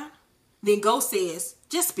 Milan. Then Ghost says,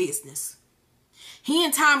 just business. He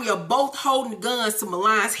and Tommy are both holding guns to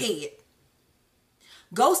Milan's head.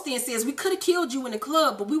 Ghost then says, we could have killed you in the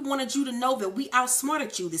club, but we wanted you to know that we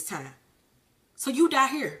outsmarted you this time. So you die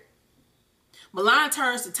here. Milan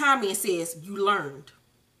turns to Tommy and says, you learned.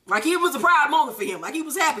 Like it was a proud moment for him. Like he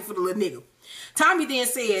was happy for the little nigga. Tommy then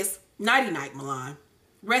says, nighty night, Milan.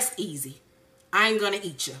 Rest easy. I ain't gonna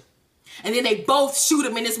eat you. And then they both shoot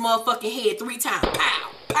him in his motherfucking head 3 times.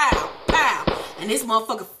 Pow, pow, pow. And this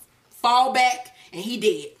motherfucker fall back and he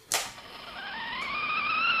dead.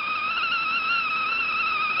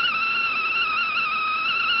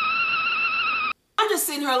 I'm just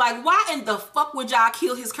sitting here like, why in the fuck would y'all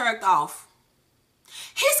kill his character off?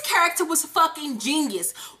 His character was fucking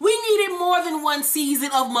genius. We needed more than 1 season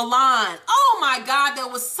of Milan. Oh my God, that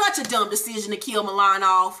was such a dumb decision to kill Milan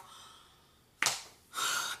off.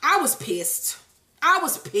 I was pissed. I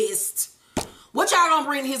was pissed. What y'all gonna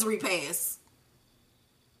bring his repast?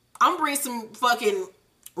 I'm bringing some fucking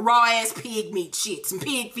raw ass pig meat shit, some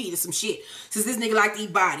pig feet or some shit, since this nigga like to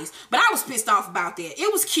eat bodies. But I was pissed off about that.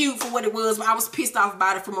 It was cute for what it was, but I was pissed off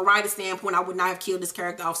about it from a writer standpoint. I would not have killed this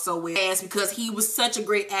character off so well because he was such a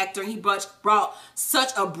great actor. He brought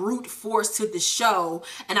such a brute force to the show,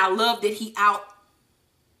 and I love that he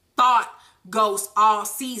out-thought Ghost all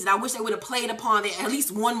season. I wish they would have played upon it at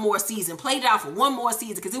least 1 more season. Played it out for 1 more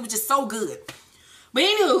season because it was just so good. But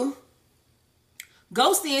anywho,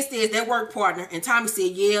 Ghost then says their work partner, and Tommy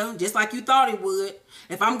said, yeah, just like you thought it would.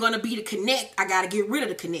 If I'm going to be the connect, I got to get rid of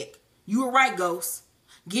the connect. You were right, Ghost.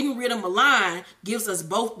 Getting rid of Milan gives us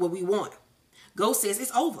both what we want. Ghost says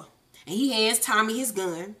it's over. And he hands Tommy his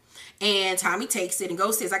gun, and Tommy takes it, and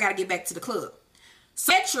Ghost says, I got to get back to the club.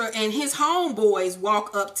 Petra and his homeboys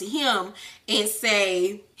walk up to him and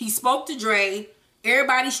say he spoke to Dre.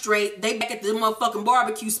 Everybody straight. They back at the motherfucking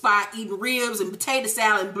barbecue spot eating ribs and potato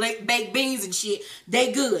salad and baked beans and shit.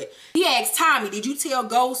 They good. He asks Tommy, did you tell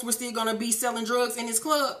Ghost we're still going to be selling drugs in his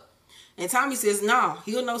club? And Tommy says, no,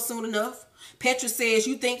 he'll know soon enough. Petra says,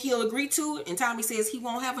 you think he'll agree to it? And Tommy says he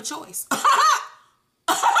won't have a choice.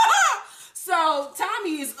 So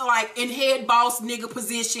Tommy is like in head boss nigga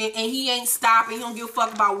position and he ain't stopping. He don't give a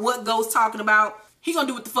fuck about what Ghost talking about. He gonna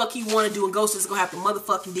do what the fuck he want to do and Ghost is gonna have to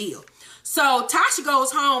motherfucking deal. So Tasha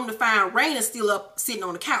goes home to find Raina still up sitting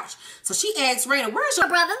on the couch. So she asks Raina, where's your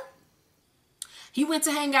brother? He went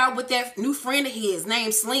to hang out with that new friend of his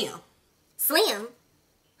named Slim. Slim?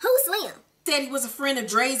 Who's Slim? Said he was a friend of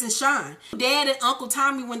Dre's and Sean. Dad and Uncle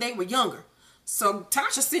Tommy when they were younger. So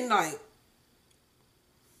Tasha sitting like,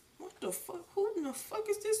 what the fuck? Who in the fuck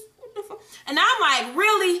is this? What the fuck? And I'm like,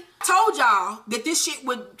 really? I told y'all that this shit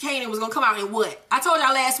with Kanan was gonna come out in what? I told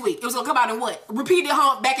y'all last week it was gonna come out in what? Repeat it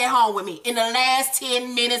home, back at home with me in the last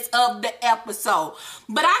 10 minutes of the episode.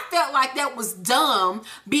 But I felt like that was dumb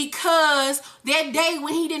because that day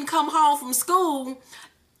when he didn't come home from school,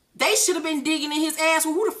 they should have been digging in his ass.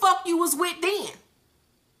 Well, who the fuck you was with then?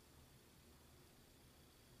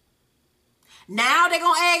 Now they're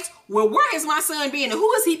going to ask, well, where is my son been? And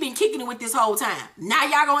who has he been kicking it with this whole time? Now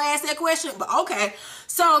y'all going to ask that question? But okay.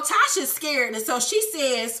 So Tasha's scared. And so she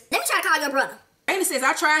says, let me try to call your brother. Raina says,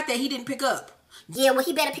 I tried that. He didn't pick up. Yeah, well,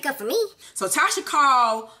 he better pick up for me. So Tasha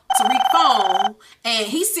called Tariq's phone. And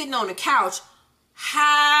he's sitting on the couch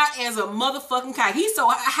high as a motherfucking kite. He's so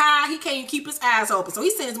high, he can't even keep his eyes open. So he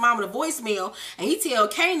sent his mama a voicemail. And he tell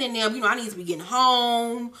Kanan and them, you know, I need to be getting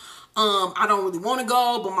home. I don't really want to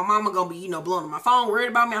go, but my mama gonna be, you know, blowing on my phone, worried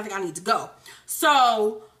about me. I think I need to go.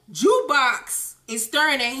 So Jukebox is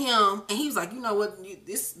staring at him, and he was like, you know what,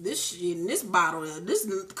 this shit in this bottle, this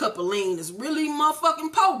cup of lean is really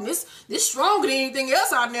motherfucking potent. This stronger than anything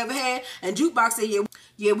else I've never had. And Jukebox said,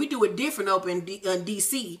 yeah, we do it different up in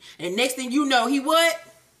DC. And next thing you know, he what?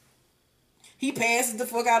 He passes the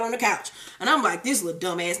fuck out on the couch. And I'm like, this little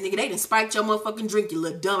dumbass nigga, they done spiked your motherfucking drink, you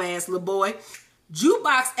little dumbass little boy.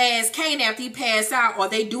 Jukebox asks Kanan after he passed out, are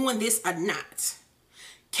they doing this or not?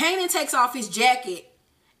 Kanan takes off his jacket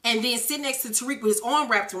and then sit next to Tariq with his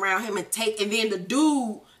arm wrapped around him and then the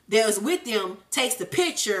dude that was with them takes the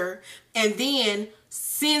picture and then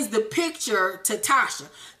sends the picture to Tasha.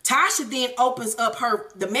 Tasha then opens up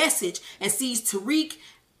the message and sees Tariq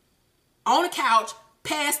on the couch,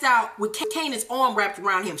 passed out with Kanan's arm wrapped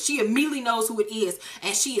around him. She immediately knows who it is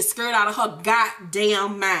and she is scared out of her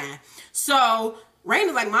goddamn mind. So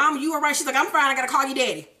Raina's like, Mom, you all right? She's like, I'm fine. I gotta call your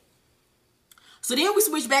daddy. So then we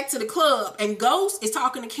switch back to the club and Ghost is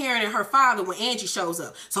talking to Karen and her father when Angie shows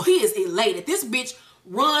up. So he is elated. This bitch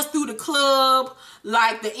runs through the club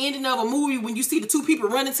like the ending of a movie when you see the two people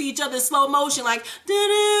running to each other in slow motion, like dun,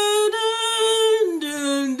 dun,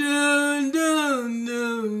 dun, dun, dun, dun,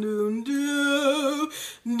 dun, dun,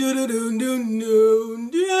 dun, dun, dun, dun,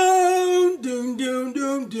 dun, dun, Doom, doom,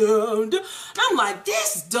 doom, doom, doom. I'm like,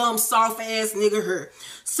 this dumb, soft-ass nigga her.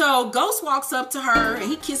 So Ghost walks up to her, and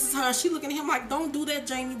he kisses her. She looking at him like, don't do that,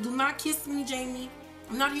 Jamie. Do not kiss me, Jamie.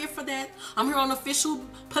 I'm not here for that. I'm here on official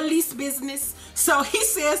police business. So he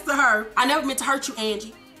says to her, I never meant to hurt you,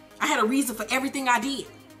 Angie. I had a reason for everything I did.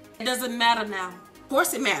 It doesn't matter now. Of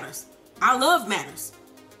course it matters. Our love matters.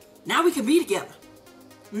 Now we can be together.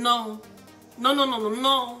 No. No, no, no, no,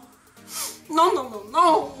 no. No, no, no,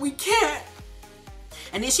 no. We can't.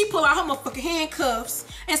 And then she pull out her motherfucking handcuffs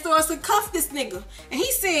and starts to cuff this nigga. And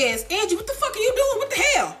he says, Angie, what the fuck are you doing? What the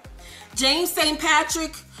hell? James St.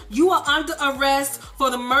 Patrick, you are under arrest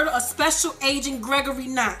for the murder of Special Agent Gregory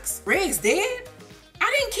Knox. Greg's dead?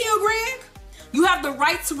 I didn't kill Greg. You have the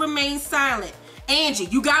right to remain silent. Angie,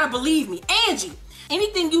 you gotta believe me. Angie,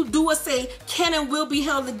 anything you do or say can and will be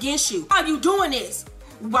held against you. Why are you doing this?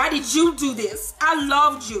 Why did you do this? I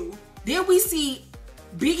loved you. Then we see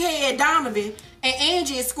Big Head Donovan and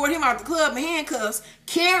Angie escort him out the club in handcuffs.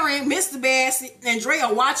 Karen, Mr. Bass, and Dre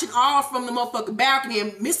are watching all from the motherfucking balcony.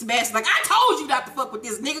 And Mr. Bass is like, I told you not to fuck with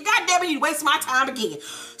this nigga. God damn it, you waste my time again.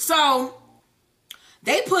 So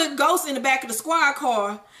they put Ghost in the back of the squad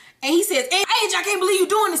car. And he says, Angie, I can't believe you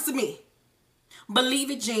doing this to me.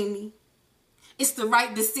 Believe it, Jamie. It's the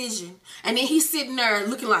right decision. And then he's sitting there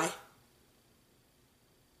looking like.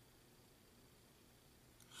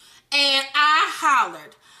 And I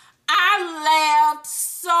hollered. I laughed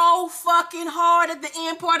so fucking hard at the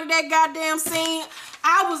end part of that goddamn scene.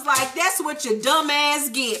 I was like, that's what your dumb ass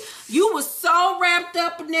get. You was so wrapped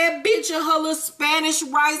up in that bitch and her little Spanish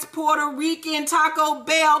rice, Puerto Rican, Taco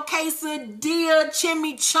Bell, quesadilla,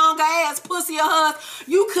 chimichanga ass pussy of hers.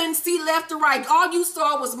 You couldn't see left or right. All you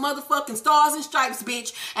saw was motherfucking stars and stripes,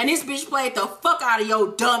 bitch. And this bitch played the fuck out of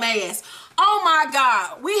your dumb ass. Oh my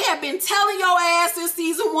God, we have been telling your ass in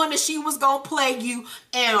season 1 that she was gonna play you.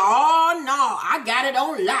 And oh no, I got it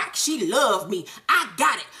on lock. She loved me. I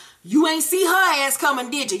got it. You ain't see her ass coming,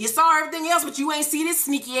 did you? You saw everything else, but you ain't see this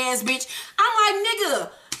sneaky ass bitch. I'm like, nigga,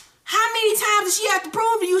 how many times did she have to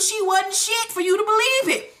prove to you she wasn't shit for you to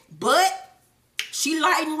believe it? But she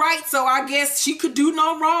light and right, so I guess she could do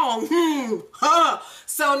no wrong.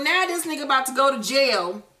 So now this nigga about to go to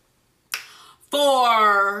jail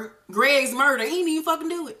for Greg's murder. He didn't even fucking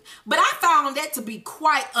do it. But I found that to be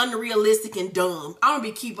quite unrealistic and dumb. I'm gonna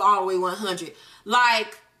be keep all the way 100.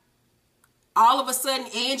 Like, all of a sudden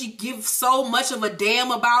Angie gives so much of a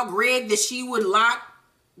damn about Greg that she would lock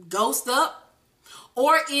Ghost up?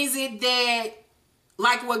 Or is it that,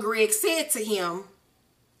 like what Greg said to him,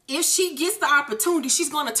 if she gets the opportunity, she's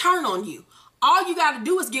gonna turn on you. All you got to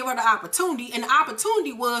do is give her the opportunity. And the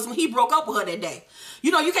opportunity was when he broke up with her that day.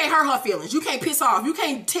 You know, you can't hurt her feelings. You can't piss off. You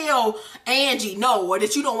can't tell Angie no, or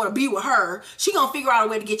that you don't want to be with her. She going to figure out a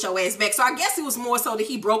way to get your ass back. So I guess it was more so that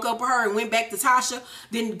he broke up with her and went back to Tasha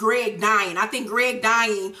than Greg dying. I think Greg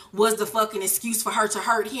dying was the fucking excuse for her to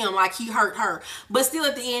hurt him like he hurt her. But still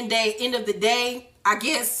at the end of the day, I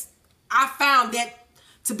guess I found that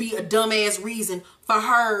to be a dumbass reason for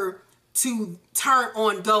her to turn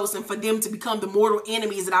on Ghost and for them to become the mortal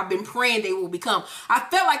enemies that I've been praying they will become. I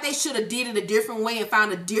felt like they should have did it a different way and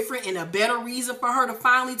found a different and a better reason for her to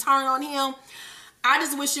finally turn on him. I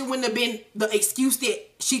just wish it wouldn't have been the excuse that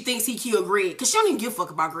she thinks he killed Greg. Because she don't even give a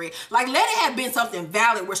fuck about Greg. Like, let it have been something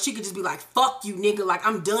valid where she could just be like, fuck you, nigga. Like,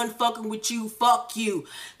 I'm done fucking with you. Fuck you.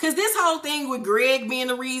 Because this whole thing with Greg being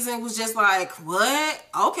the reason was just like, what?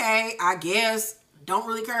 Okay, I guess. Don't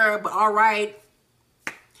really care, but all right.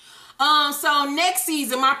 So next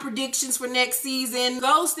season, my predictions for next season,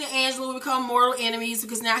 Ghost and Angela will become mortal enemies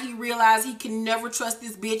because now he realized he can never trust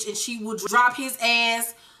this bitch and she will drop his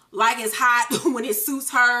ass like it's hot when it suits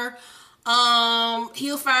her.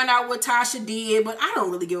 He'll find out what Tasha did, but I don't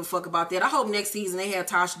really give a fuck about that. I hope next season they have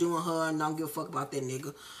Tasha doing her and don't give a fuck about that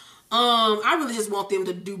nigga. I really just want them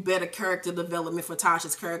to do better character development for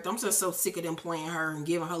Tasha's character. I'm just so sick of them playing her and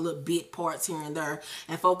giving her little bit parts here and there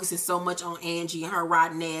and focusing so much on Angie and her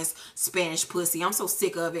rotten ass Spanish pussy. I'm so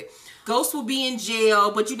sick of it. Ghost will be in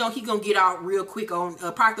jail, but you know he gonna get out real quick on,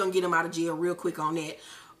 probably gonna get him out of jail real quick on that.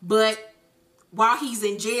 But while he's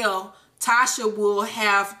in jail, Tasha will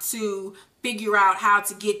have to figure out how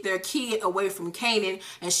to get their kid away from Kanan,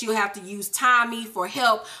 and she'll have to use Tommy for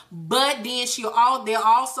help. But then they'll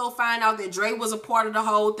also find out that Dre was a part of the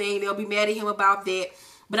whole thing. They'll be mad at him about that.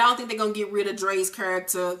 But I don't think they're gonna get rid of Dre's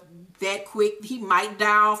character that quick. He might die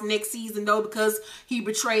off next season though because he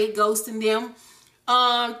betrayed Ghost and them.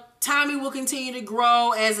 Tommy will continue to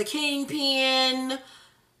grow as a kingpin.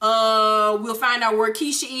 We'll find out where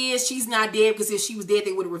Keisha is. She's not dead because if she was dead,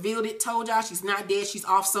 they would have revealed it. Told y'all she's not dead. She's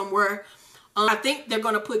off somewhere. I think they're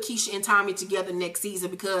going to put Keisha and Tommy together next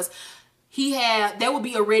season because that would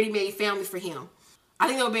be a ready-made family for him. I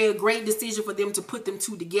think that would be a great decision for them to put them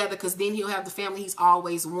two together, because then he'll have the family he's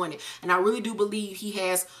always wanted. And I really do believe he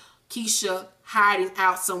has Keisha hiding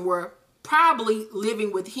out somewhere, probably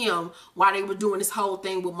living with him while they were doing this whole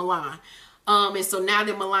thing with Milan. And so now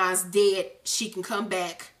that Milan's dead, she can come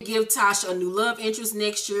back, give Tasha a new love interest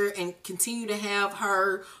next year, and continue to have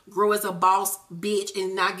her grow as a boss bitch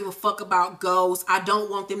and not give a fuck about Ghost. I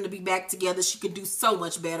don't want them to be back together. She could do so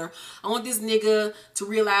much better. I want this nigga to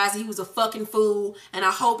realize he was a fucking fool, and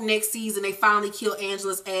I hope next season they finally kill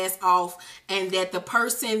Angela's ass off, and that the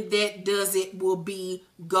person that does it will be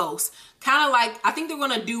Ghost. Kind of like, I think they're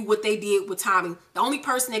going to do what they did with Tommy. The only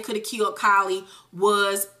person that could have killed Kylie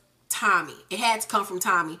was Tommy. It had to come from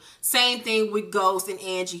Tommy. Same thing with Ghost and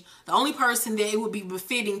Angie. The only person that it would be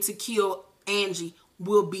befitting to kill Angie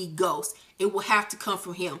will be Ghost. It will have to come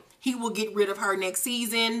from him. He will get rid of her next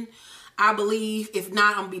season, I believe. If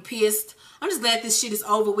not, I'm gonna be pissed. I'm just glad this shit is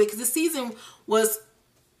over with, because this season was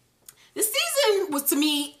to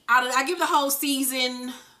me, I give the whole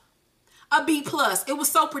season a B+. It was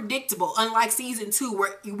so predictable, unlike season 2,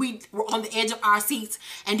 where we were on the edge of our seats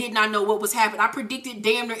and did not know what was happening. I predicted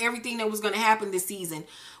damn near everything that was going to happen this season,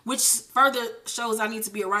 which further shows I need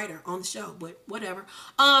to be a writer on the show, but whatever.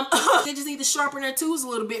 They just need to sharpen their tools a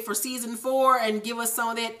little bit for season 4 and give us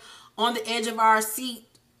some of that on the edge of our seat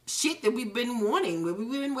shit that we've been wanting, that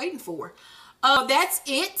we've been waiting for. That's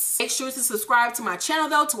it. Make sure to subscribe to my channel,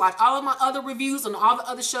 though, to watch all of my other reviews on all the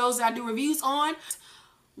other shows that I do reviews on.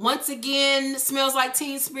 Once again, Smells Like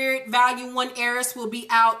Teen Spirit Volume 1 Heiress will be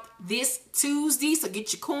out this Tuesday, so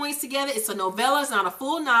get your coins together. It's a novella. It's not a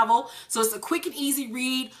full novel, so it's a quick and easy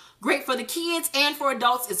read. Great for the kids and for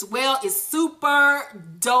adults as well. It's super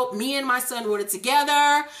dope. Me and my son wrote it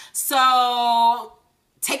together, so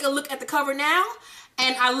take a look at the cover now.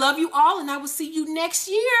 And I love you all, and I will see you next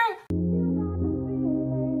year.